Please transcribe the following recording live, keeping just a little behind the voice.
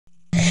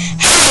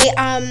Hey,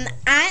 I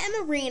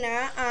am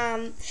Arena.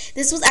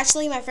 This was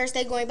actually my first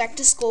day going back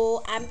to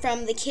school. I'm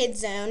from the Kids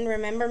Zone.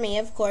 Remember me,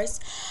 of course.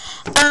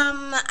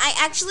 I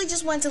actually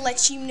just wanted to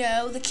let you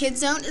know the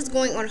Kids Zone is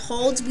going on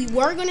hold. We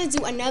were going to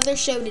do another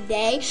show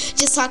today,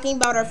 just talking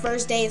about our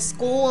first day of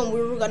school, and we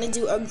were going to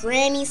do a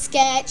granny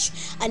sketch,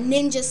 a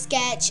ninja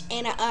sketch,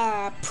 and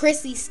a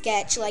prissy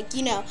sketch. Like,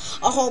 a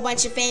whole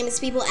bunch of famous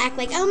people act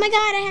like, oh my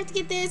god, I have to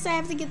get this, I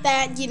have to get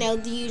that,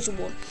 the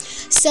usual.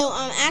 So,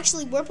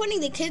 actually, we're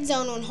putting the Kids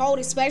Zone on hold,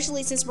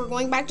 especially since we're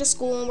going back to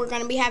school and we're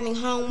going to be having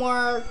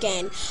homework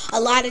and a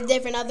lot of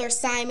different other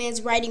assignments,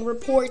 writing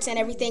reports and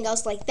everything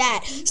else like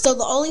that. So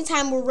the only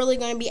time we're really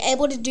going to be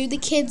able to do the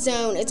Kids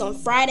Zone is on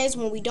Fridays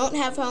when we don't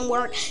have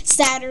homework,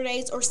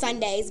 Saturdays or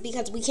Sundays,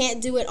 because we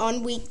can't do it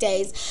on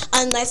weekdays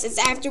unless it's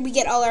after we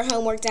get all our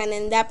homework done,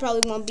 and that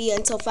probably won't be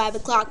until 5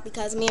 o'clock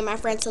because me and my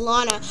friend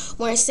Talana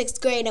were in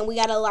 6th grade and we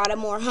got a lot of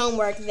more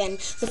homework than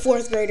the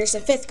 4th graders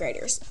and 5th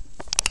graders.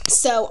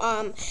 So,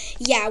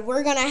 yeah,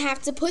 we're going to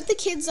have to put the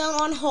Kids Zone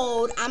on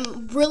hold.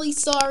 I'm really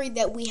sorry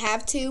that we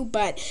have to,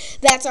 but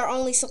that's our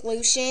only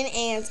solution,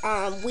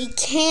 and we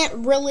can't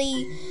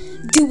really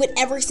do it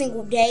every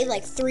single day,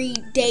 like 3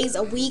 days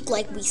a week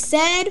like we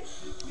said,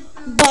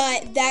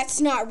 but that's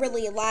not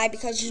really a lie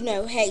because,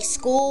 hey,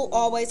 school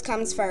always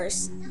comes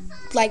first,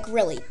 like,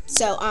 really.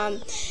 So,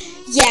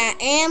 yeah,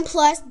 and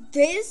plus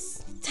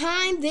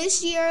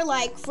this year,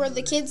 like for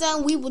the Kids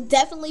Zone, we will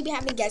definitely be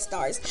having guest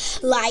stars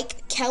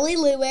like Kelly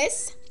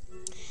Lewis,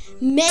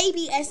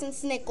 maybe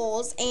Essence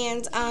Nichols,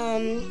 and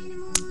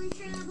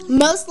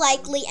most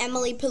likely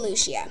Emily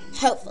Pelusia,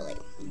 hopefully,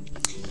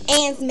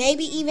 and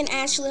maybe even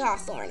Ashley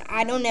Hawthorne.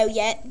 I don't know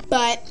yet,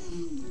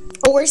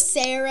 or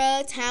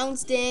Sarah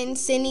Townsend,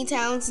 Sydney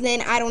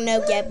Townsend, I don't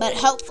know yet, but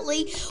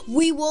hopefully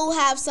we will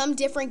have some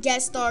different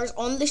guest stars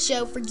on the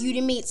show for you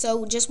to meet,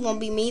 so it just won't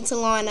be me,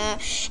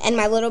 Talana, and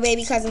my little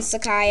baby cousin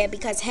Sakaya,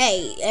 because,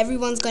 hey,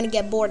 everyone's going to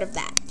get bored of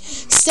that.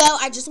 So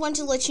I just wanted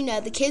to let you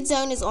know the Kids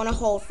Zone is on a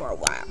hold for a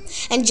while,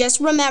 and just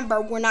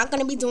remember, we're not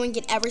going to be doing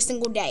it every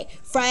single day.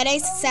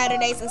 Fridays,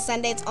 Saturdays, and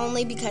Sundays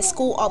only because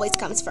school always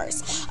comes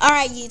first.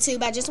 Alright,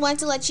 YouTube, I just wanted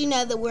to let you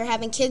know that we're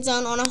having Kids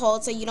Zone on a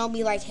hold, so you don't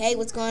be like, hey,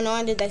 what's going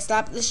on? Did they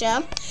stop the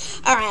show?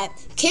 Alright,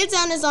 Kids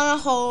Zone is on a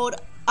hold.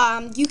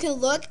 You can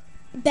look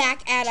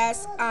back at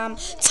us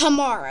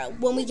tomorrow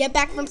when we get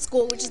back from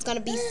school, which is going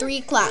to be 3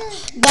 o'clock,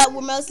 but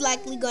we're most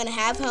likely going to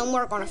have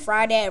homework on a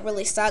Friday. It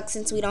really sucks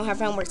since we don't have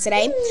homework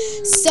today,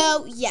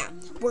 so yeah,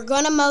 we're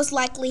going to most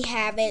likely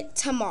have it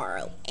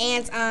tomorrow.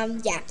 And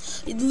yeah,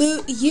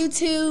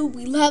 YouTube,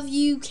 we love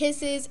you,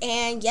 kisses,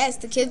 and yes,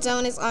 the Kids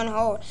Zone is on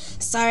hold.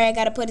 Sorry I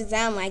gotta put it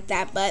down like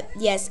that, but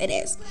yes, it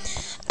is.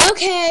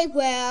 Okay,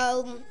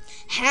 well,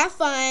 have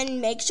fun.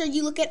 Make sure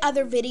you look at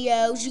other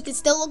videos. You can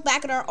still look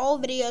back at our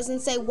old videos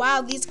and say,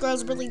 wow, these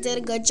girls really did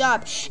a good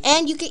job.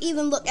 And you can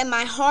even look at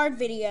my hard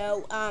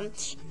video.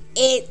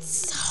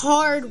 It's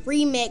Hard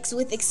Remix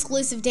with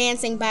exclusive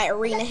dancing by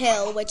Arena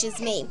Hill, which is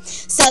me.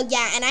 So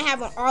yeah, and I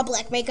have on all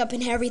black makeup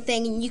and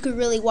everything, and you can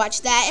really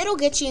watch that. It'll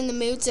get you in the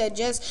mood to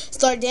just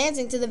start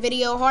dancing to the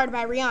video Hard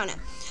by Rihanna.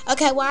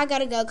 Okay, well, I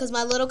gotta go because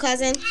my little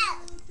cousin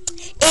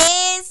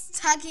is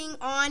tugging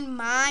on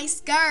my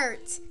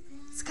skirt.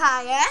 It's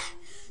Kaya.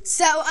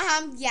 So,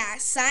 yeah,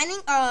 signing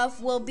off.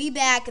 We'll be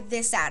back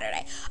this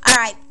Saturday.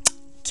 Alright,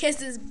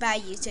 kisses, bye,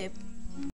 YouTube.